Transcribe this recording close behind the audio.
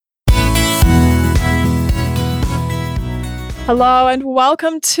Hello and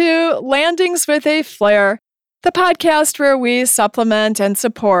welcome to Landings with a Flair, the podcast where we supplement and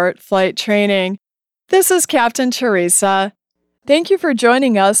support flight training. This is Captain Teresa. Thank you for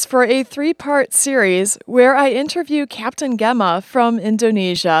joining us for a 3-part series where I interview Captain Gema from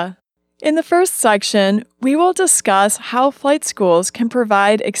Indonesia. In the first section, we will discuss how flight schools can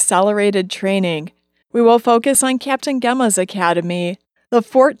provide accelerated training. We will focus on Captain Gema's academy, the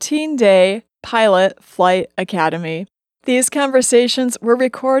 14-Day Pilot Flight Academy. These conversations were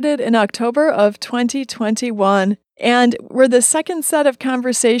recorded in October of 2021 and were the second set of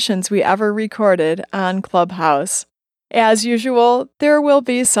conversations we ever recorded on Clubhouse. As usual, there will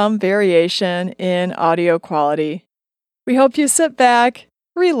be some variation in audio quality. We hope you sit back,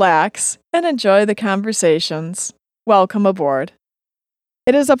 relax, and enjoy the conversations. Welcome aboard.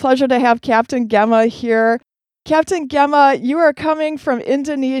 It is a pleasure to have Captain Gema here. Captain Gema, you are coming from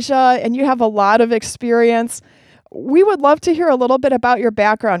Indonesia and you have a lot of experience. We would love to hear a little bit about your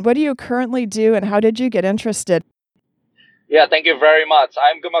background. What do you currently do and how did you get interested? Yeah, thank you very much.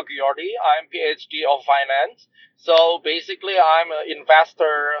 I'm Gema. I'm PhD of Finance. So basically, I'm an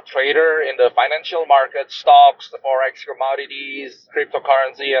investor, trader in the financial market, stocks, the forex, commodities,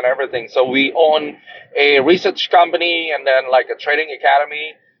 cryptocurrency, and everything. So we own a research company and then like a trading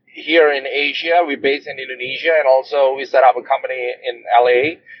academy here in Asia. We're based in Indonesia, and also we set up a company in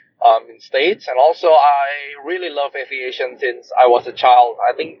LA. In States. And also I really love aviation since I was a child.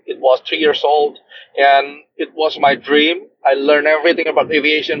 I think it was 3 years old and it was my dream. I learned everything about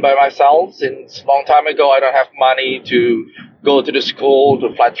aviation by myself since long time ago. I don't have money to go to the school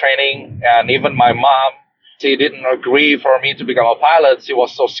to flight training, and even my mom, she didn't agree for me to become a pilot. She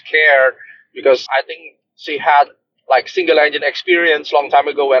was so scared because I think she had like single engine experience long time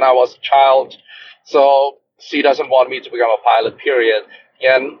ago when I was a child. So she doesn't want me to become a pilot, period.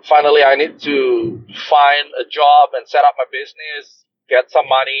 And finally, I need to find a job and set up my business, get some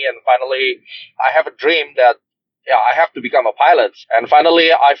money. And finally, I have a dream that, I have to become a pilot. And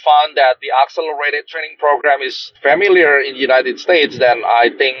finally, I found that the accelerated training program is familiar in the United States. Then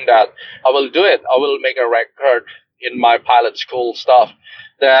I think that I will do it. I will make a record in my pilot school stuff.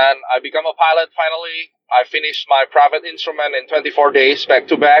 Then I become a pilot finally. I finished my private instrument in 24 days back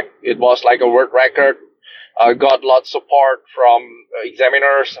to back. It was like a world record. I got lots of support from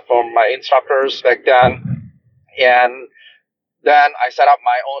examiners, from my instructors back then. And then I set up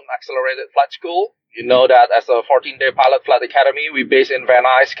my own accelerated flight school. You know that as a 14-day pilot flight academy, we're based in Van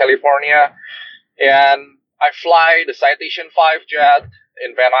Nuys, California. And I fly the Citation 5 jet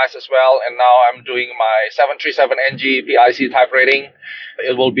in Van Nuys as well. And now I'm doing my 737NG PIC type rating.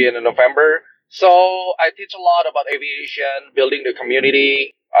 It will be in November. So I teach a lot about aviation, building the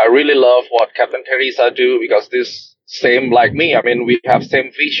community. I really love what Captain Teresa do because this same like me. I mean, we have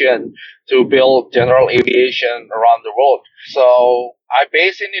same vision to build general aviation around the world. So I'm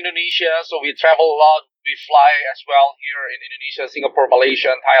based in Indonesia, so we travel a lot. We fly as well here in Indonesia, Singapore,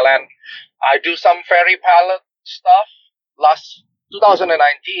 Malaysia, and Thailand. I do some ferry pilot stuff. Last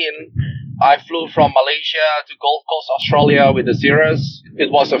 2019, I flew from Malaysia to Gold Coast, Australia with the Cirrus.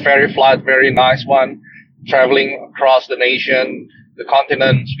 It was a ferry flight, very nice one, traveling across the nation, the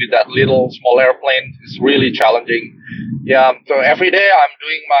continents with that little small airplane. Is really challenging. Yeah, so every day I'm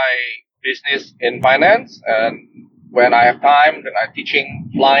doing my business in finance, and when I have time, then I'm teaching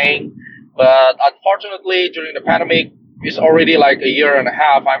flying. But unfortunately, during the pandemic, it's already like a year and a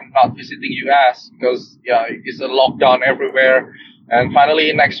half. I'm not visiting US because it's a lockdown everywhere. And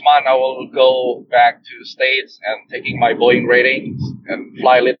finally, next month, I will go back to the States and taking my Boeing ratings and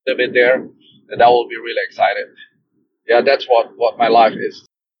fly a little bit there. And I will be really excited. Yeah, that's what my life is.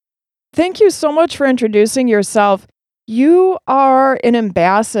 Thank you so much for introducing yourself. You are an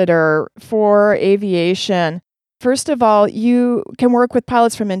ambassador for aviation. First of all, you can work with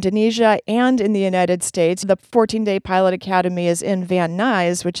pilots from Indonesia and in the United States. The 14-Day Pilot Academy is in Van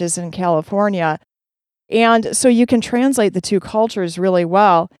Nuys, which is in California. And so you can translate the two cultures really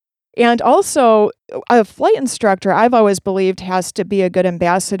well. And also, a flight instructor, I've always believed, has to be a good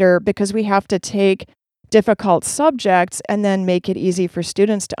ambassador because we have to take difficult subjects and then make it easy for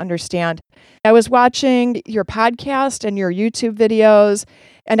students to understand. I was watching your podcast and your YouTube videos,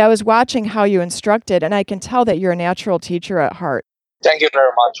 and I was watching how you instructed, and I can tell that you're a natural teacher at heart. Thank you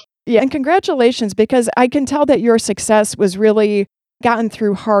very much. Yeah, and congratulations, because I can tell that your success was really gotten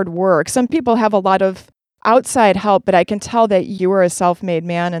through hard work. Some people have a lot of outside help, but I can tell that you were a self-made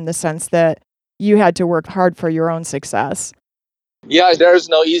man in the sense that you had to work hard for your own success. Yeah, there's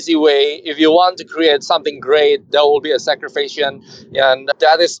no easy way. If you want to create something great, there will be a sacrifice. And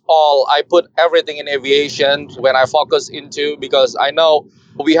that is all. I put everything in aviation when I focus into, because I know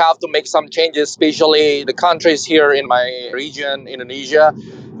We have to make some changes, especially the countries here in my region, Indonesia.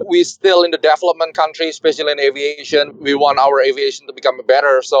 We still in the development country, especially in aviation. We want our aviation to become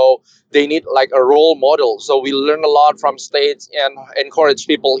better, so they need like a role model. So we learn a lot from states and encourage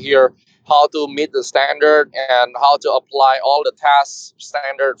people here how to meet the standard and how to apply all the tasks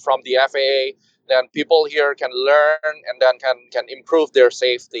standard from the FAA. Then people here can learn and then can improve their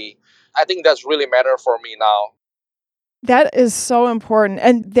safety. I think that's really matter for me now. That is so important.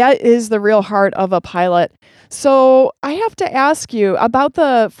 And that is the real heart of a pilot. So I have to ask you about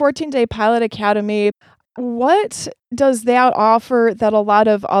the 14-Day Pilot Academy. What does that offer that a lot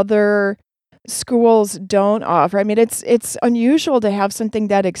of other schools don't offer? I mean, it's unusual to have something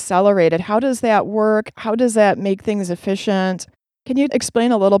that accelerated. How does that work? How does that make things efficient? Can you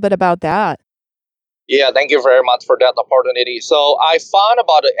explain a little bit about that? Yeah, thank you very much for that opportunity. So I found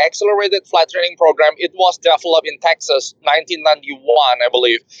about the accelerated flight training program. It was developed in Texas, 1991, I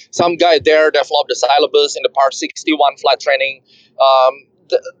believe. Some guy there developed the syllabus in the Part 61 flight training. Um,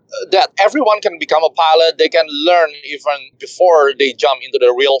 th- that everyone can become a pilot. They can learn even before they jump into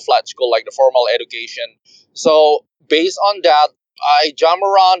the real flight school, like the formal education. So based on that, I jump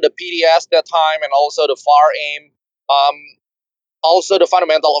around the PDS that time and also the FAR aim. Um, Also the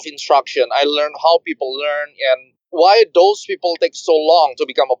fundamental of instruction. I learned how people learn and why those people take so long to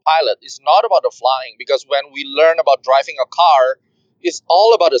become a pilot. It's not about the flying, because when we learn about driving a car, it's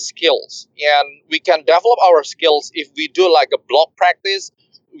all about the skills, and we can develop our skills if we do like a block practice.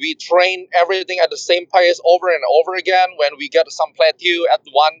 We train everything at the same pace over and over again. When we get some plateau at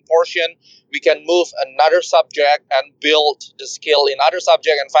one portion, we can move another subject and build the skill in other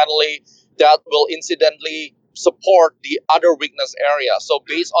subject, and finally that will incidentally support the other weakness area. So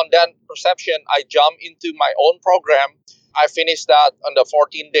based on that perception, I jump into my own program. I finished that on the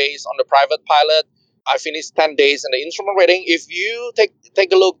 14 days on the private pilot. I finished 10 days in the instrument rating. If you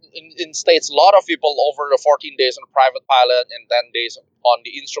take a look in states, a lot of people over the 14 days on the private pilot and 10 days on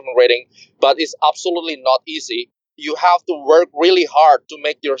the instrument rating, but it's absolutely not easy. You have to work really hard to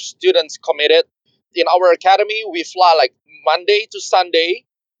make your students committed. In our academy, we fly like Monday to Sunday.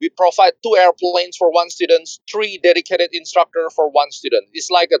 We provide two airplanes for one student, three dedicated instructor for one student.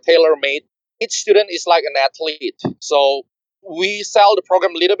 It's like a tailor made. Each student is like an athlete. So we sell the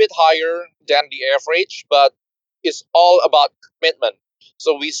program a little bit higher than the average, but it's all about commitment.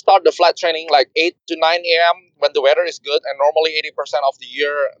 So we start the flight training like 8 to 9 a.m. when the weather is good, and normally 80% of the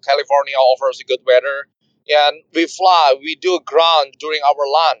year, California offers a good weather. And we fly, we do ground during our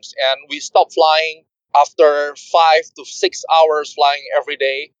lunch, and we stop flying after 5 to 6 hours flying every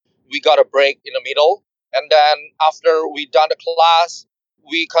day. We got a break in the middle. And then after we done the class,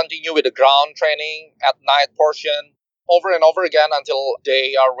 we continue with the ground training at night portion over and over again until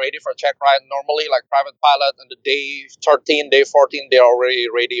they are ready for check ride. Normally, like private pilot, on the day 13, day 14, they're already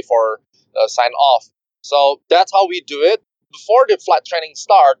ready for sign off. So that's how we do it. Before the flight training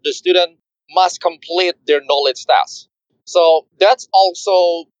start, the student must complete their knowledge test. So that's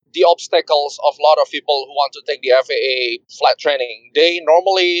also the obstacles of a lot of people who want to take the FAA flight training. They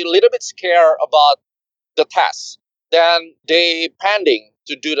normally a little bit scared about the test. Then they pending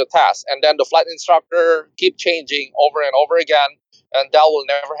to do the test, and then the flight instructor keep changing over and over again, and that will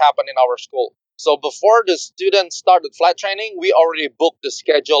never happen in our school. So before the students started flight training, we already booked the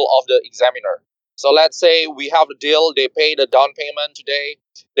schedule of the examiner. So let's say we have a deal, they pay the down payment today,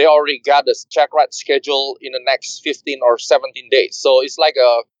 they already got the check ride schedule in the next 15 or 17 days. So it's like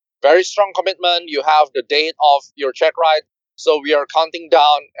a very strong commitment. You have the date of your check ride, so we are counting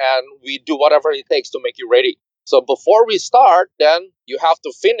down and we do whatever it takes to make you ready. So before we start, then you have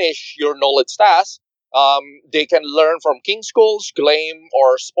to finish your knowledge task. They can learn from King Schools, Gleam,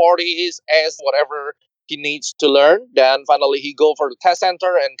 or Sporties as whatever he needs to learn. Then finally he go for the test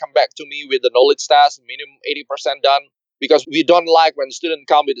center and come back to me with the knowledge task, minimum 80% done, because we don't like when students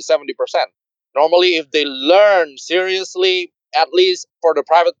come with the 70%. Normally, if they learn seriously, at least for the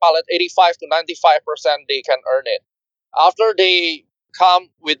private pilot, 85 to 95%, they can earn it. After they come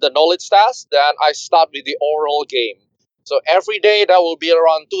with the knowledge task, then I start with the oral game. So every day that will be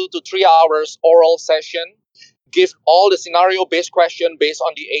around 2 to 3 hours oral session. Give all the scenario based question based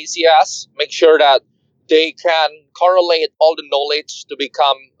on the ACS. Make sure that they can correlate all the knowledge to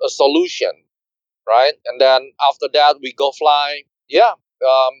become a solution, right? And then after that we go fly. Yeah,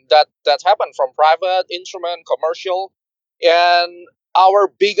 that's happened from private, instrument, commercial, and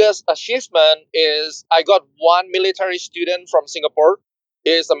our biggest achievement is I got one military student from Singapore.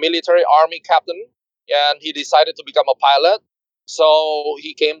 He's a military army captain, and he decided to become a pilot. So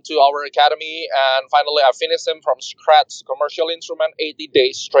he came to our academy, and finally I finished him from scratch, commercial instrument, 80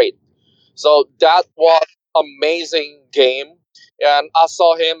 days straight. So that was amazing game. And I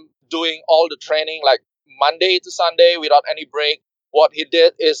saw him doing all the training like Monday to Sunday without any break. What he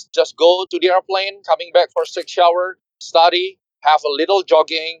did is just go to the airplane, coming back for 6 hours, study, have a little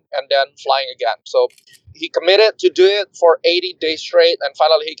jogging, and then flying again. So he committed to do it for 80 days straight, and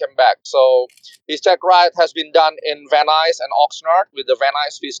finally he came back. So his check ride has been done in Van Nuys and Oxnard with the Van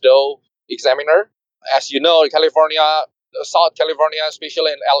Nuys FISDO examiner. As you know, California, South California,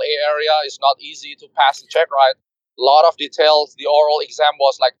 especially in LA area, is not easy to pass the check ride. A lot of details. The oral exam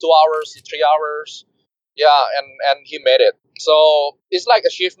was like 2 hours, 3 hours. Yeah, and he made it. So it's like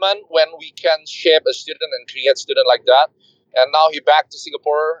achievement when we can shape a student and create student like that. And now he back to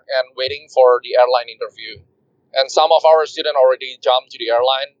Singapore and waiting for the airline interview. And some of our students already jumped to the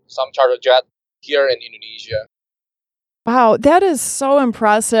airline, some charter jet here in Indonesia. Wow, that is so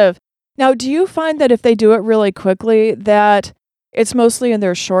impressive. Now, do you find that if they do it really quickly, that it's mostly in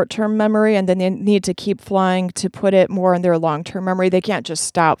their short-term memory and then they need to keep flying to put it more in their long-term memory? They can't just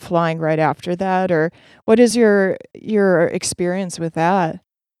stop flying right after that, or what is your experience with that?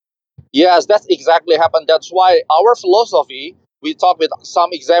 Yes, that's exactly happened. That's why our philosophy, we talk with some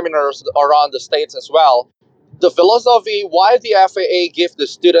examiners around the states as well. The philosophy why the FAA give the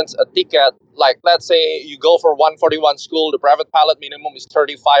students a ticket, like let's say you go for 141 school, the private pilot minimum is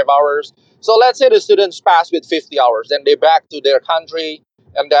 35 hours. So let's say the students pass with 50 hours, then they back to their country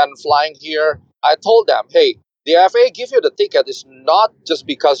and then flying here. I told them, hey, the FAA give you the ticket is not just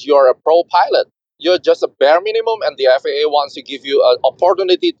because you're a pro pilot. You're just a bare minimum, and the FAA wants to give you an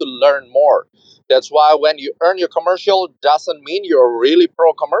opportunity to learn more. That's why when you earn your commercial, doesn't mean you're really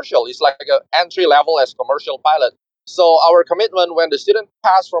pro commercial. It's like an entry level as commercial pilot. So our commitment when the student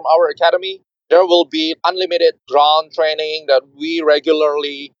pass from our academy, there will be unlimited ground training that we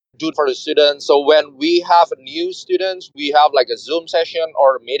regularly do for the students. So when we have new students, we have like a Zoom session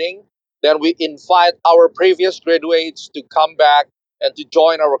or a meeting. Then we invite our previous graduates to come back and to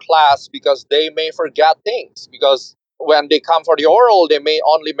join our class because they may forget things because when they come for the oral they may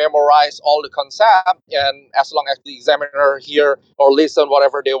only memorize all the concept, and as long as the examiner hear or listen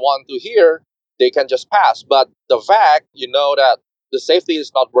whatever they want to hear, they can just pass. But the fact, that the safety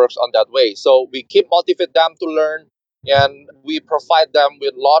is not works on that way, so we keep motivate them to learn, and we provide them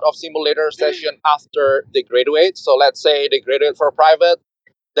with a lot of simulator session after they graduate. So let's say they graduate for private,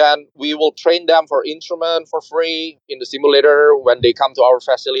 then we will train them for instrument for free in the simulator when they come to our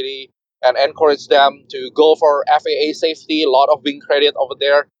facility, and encourage them to go for FAA safety, a lot of wing credit over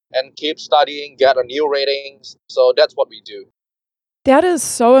there, and keep studying, get a new ratings. So that's what we do. That is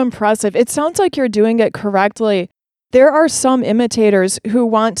so impressive. It sounds like you're doing it correctly. There are some imitators who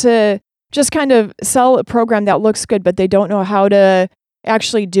want to just kind of sell a program that looks good, but they don't know how to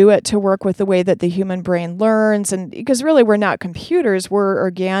actually do it to work with the way that the human brain learns. And because really, we're not computers, we're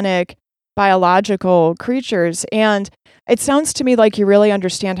organic, biological creatures. And it sounds to me like you really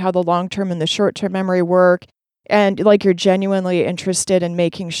understand how the long term and the short term memory work. And like you're genuinely interested in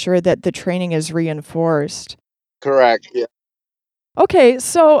making sure that the training is reinforced. Correct. Yeah. Okay,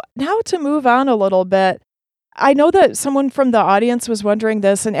 so now to move on a little bit, I know that someone from the audience was wondering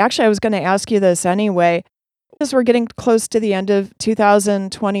this, and actually, I was going to ask you this anyway. As we're getting close to the end of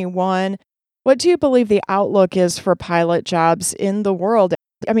 2021, what do you believe the outlook is for pilot jobs in the world?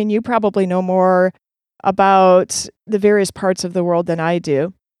 I mean, you probably know more about the various parts of the world than I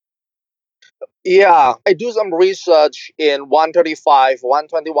do. Yeah, I do some research in 135,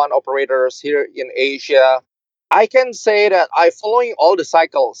 121 operators here in Asia. I can say that I following all the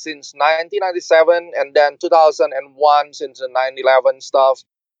cycles since 1997 and then 2001 since the 9/11 stuff.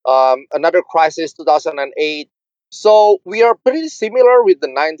 Another crisis 2008. So we are pretty similar with the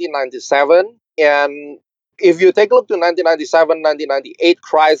 1997. And if you take a look to 1997, 1998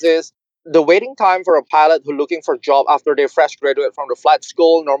 crisis, the waiting time for a pilot who looking for a job after they fresh graduate from the flight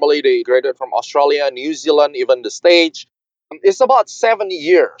school, normally they graduate from Australia, New Zealand, even the States, it's about 7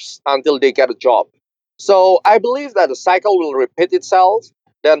 years until they get a job. So I believe that the cycle will repeat itself.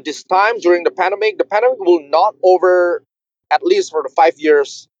 Then this time during the pandemic will not over at least for the 5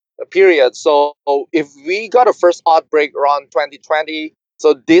 years period. So if we got a first outbreak around 2020,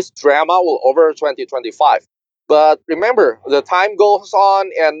 so this drama will over 2025. But remember, the time goes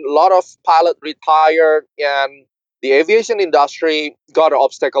on, and a lot of pilot retired, and the aviation industry got an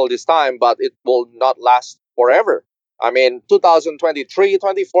obstacle this time, but it will not last forever. I mean, 2023,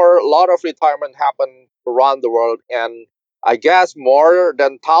 24, a lot of retirement happened around the world, and I guess more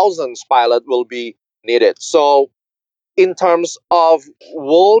than thousands pilot will be needed. So, in terms of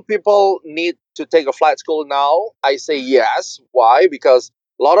will people need to take a flight school now? I say yes. Why? Because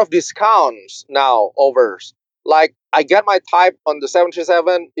a lot of discounts now over. Like I get my type on the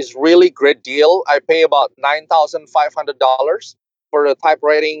 737 is really great deal. I pay about $9,500 for the type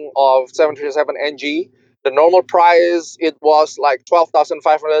rating of 737 NG. The normal price it was like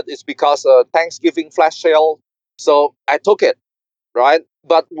 12,500. It's because Thanksgiving flash sale. So I took it, right?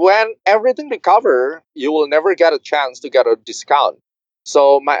 But when everything recover, you will never get a chance to get a discount.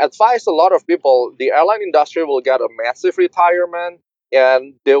 So my advice to a lot of people, the airline industry will get a massive retirement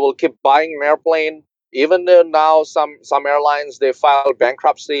and they will keep buying an airplane. Even though now some airlines they file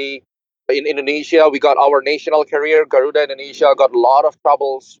bankruptcy. In Indonesia, we got our national carrier Garuda Indonesia got a lot of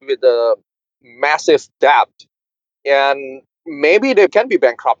troubles with the massive debt, and maybe they can be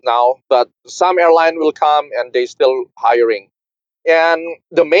bankrupt now, but some airline will come and they still hiring. And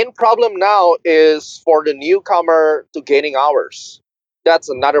the main problem now is for the newcomer to gaining hours. That's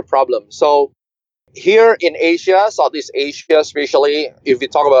another problem. So here in Asia, Southeast Asia especially, if we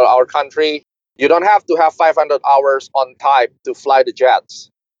talk about our country, you don't have to have 500 hours on type to fly the jets.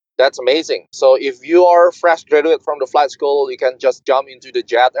 That's amazing. So if you are fresh graduate from the flight school, you can just jump into the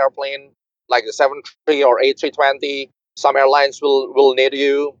jet airplane like the 73 or A320. Some airlines will need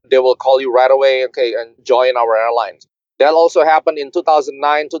you. They will call you right away, okay, and join our airlines. That also happened in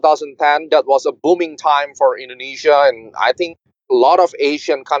 2009, 2010. That was a booming time for Indonesia, and I think a lot of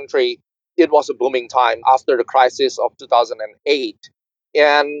Asian country it was a booming time after the crisis of 2008.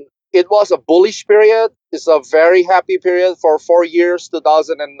 And it was a bullish period. It's a very happy period for 4 years,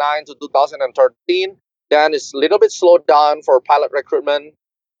 2009 to 2013. Then it's a little bit slowed down for pilot recruitment.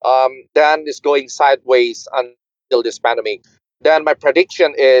 Then it's going sideways until this pandemic. Then my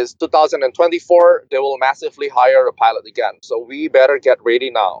prediction is 2024, they will massively hire a pilot again. So we better get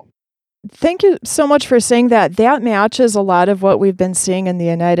ready now. Thank you so much for saying that. That matches a lot of what we've been seeing in the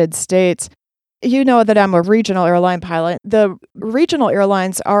United States. You know that I'm a regional airline pilot. The regional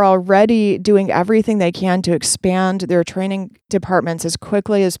airlines are already doing everything they can to expand their training departments as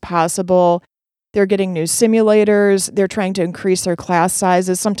quickly as possible. They're getting new simulators. They're trying to increase their class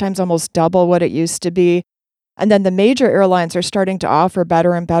sizes, sometimes almost double what it used to be. And then the major airlines are starting to offer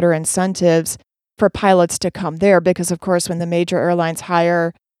better and better incentives for pilots to come there because, of course, when the major airlines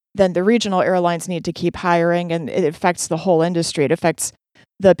hire, then the regional airlines need to keep hiring, and it affects the whole industry. It affects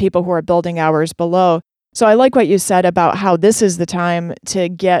the people who are building hours below. So I like what you said about how this is the time to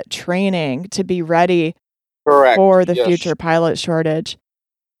get training to be ready for the future pilot shortage.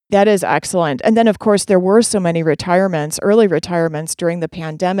 That is excellent. And then, of course, there were so many retirements, early retirements during the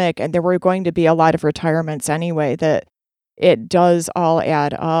pandemic, and there were going to be a lot of retirements anyway, that it does all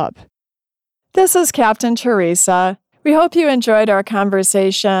add up. This is Captain Teresa. We hope you enjoyed our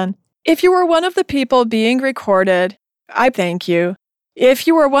conversation. If you were one of the people being recorded, I thank you. If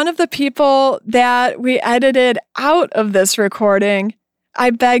you were one of the people that we edited out of this recording,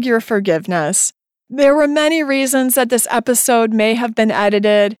 I beg your forgiveness. There were many reasons that this episode may have been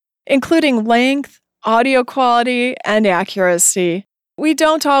edited, including length, audio quality, and accuracy. We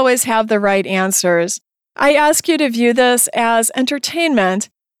don't always have the right answers. I ask you to view this as entertainment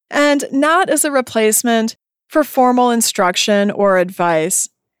and not as a replacement for formal instruction or advice.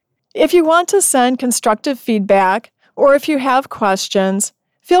 If you want to send constructive feedback, or if you have questions,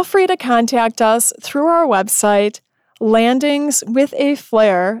 feel free to contact us through our website,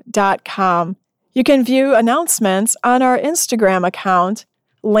 landingswithaflare.com. You can view announcements on our Instagram account,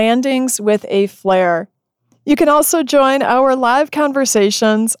 Landings with a Flare. You can also join our live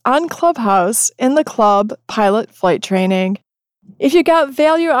conversations on Clubhouse in the club Pilot Flight Training. If you got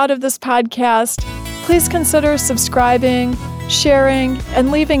value out of this podcast, please consider subscribing, sharing,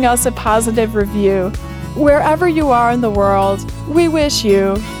 and leaving us a positive review. Wherever you are in the world, we wish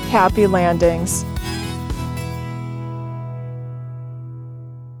you happy landings.